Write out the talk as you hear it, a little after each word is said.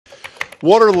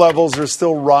Water levels are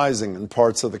still rising in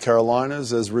parts of the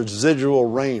Carolinas as residual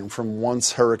rain from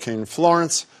once Hurricane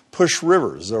Florence pushed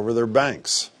rivers over their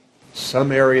banks.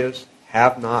 Some areas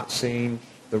have not seen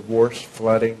the worst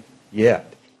flooding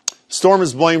yet. Storm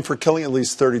is blamed for killing at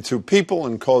least 32 people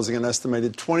and causing an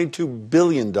estimated $22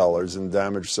 billion in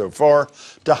damage so far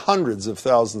to hundreds of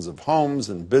thousands of homes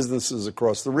and businesses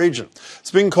across the region.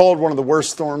 It's being called one of the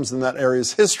worst storms in that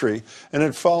area's history, and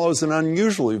it follows an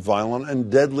unusually violent and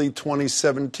deadly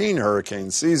 2017 hurricane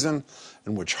season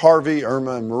in which Harvey,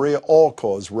 Irma, and Maria all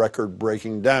caused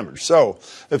record-breaking damage. So,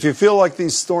 if you feel like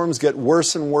these storms get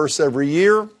worse and worse every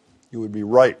year, you would be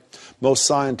right. Most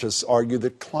scientists argue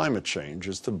that climate change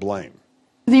is to blame.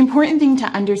 The important thing to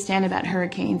understand about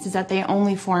hurricanes is that they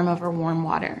only form over warm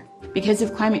water. Because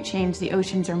of climate change, the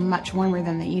oceans are much warmer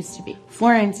than they used to be.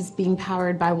 Florence is being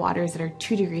powered by waters that are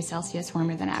 2 degrees Celsius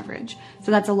warmer than average.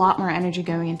 So that's a lot more energy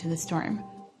going into the storm.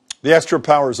 The extra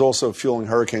power is also fueling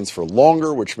hurricanes for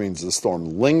longer, which means the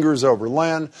storm lingers over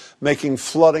land, making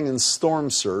flooding and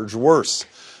storm surge worse.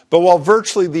 But while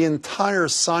virtually the entire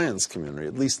science community,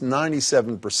 at least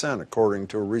 97%, according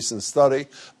to a recent study,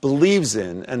 believes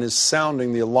in and is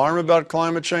sounding the alarm about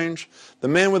climate change, the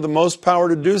man with the most power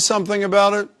to do something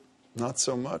about it, not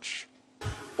so much.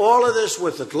 All of this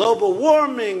with the global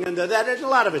warming and that, a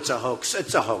lot of it's a hoax.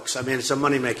 It's a hoax. I mean, it's a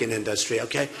money-making industry,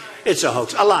 okay? It's a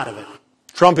hoax, a lot of it.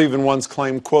 Trump even once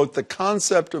claimed, quote, the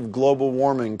concept of global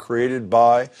warming created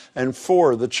by and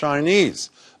for the Chinese.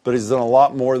 But he's done a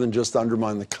lot more than just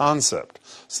undermine the concept.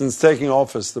 Since taking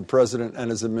office, the president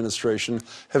and his administration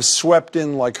have swept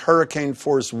in like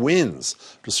hurricane-force winds,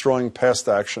 destroying past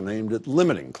action aimed at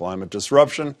limiting climate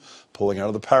disruption, pulling out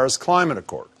of the Paris Climate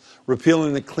Accord,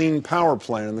 repealing the Clean Power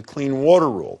Plan and the Clean Water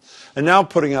Rule, and now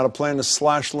putting out a plan to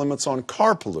slash limits on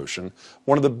car pollution,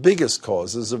 one of the biggest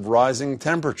causes of rising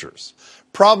temperatures.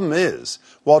 Problem is,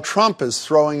 while Trump is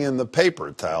throwing in the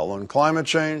paper towel on climate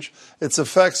change, its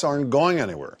effects aren't going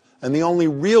anywhere. And the only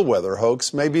real weather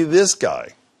hoax may be this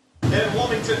guy. In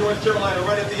Wilmington, North Carolina,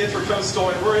 right at the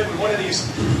Intracoastal, and we're in one of these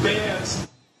bands.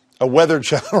 A Weather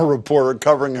Channel reporter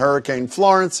covering Hurricane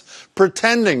Florence,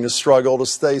 pretending to struggle to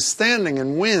stay standing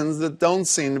in winds that don't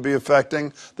seem to be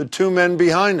affecting the two men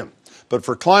behind him. But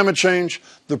for climate change,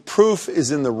 the proof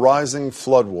is in the rising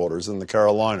floodwaters in the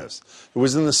Carolinas. It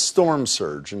was in the storm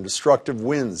surge and destructive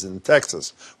winds in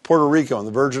Texas, Puerto Rico, and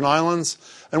the Virgin Islands,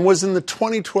 and was in the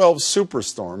 2012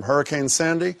 superstorm, Hurricane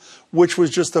Sandy, which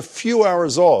was just a few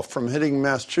hours off from hitting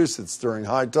Massachusetts during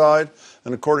high tide,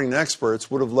 and according to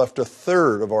experts, would have left a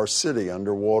third of our city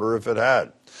underwater if it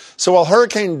had. So while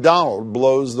Hurricane Donald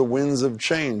blows the winds of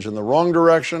change in the wrong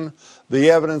direction,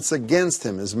 the evidence against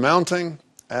him is mounting,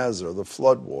 as are the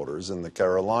floodwaters in the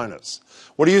Carolinas.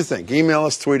 What do you think? Email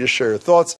us, tweet us, share your thoughts.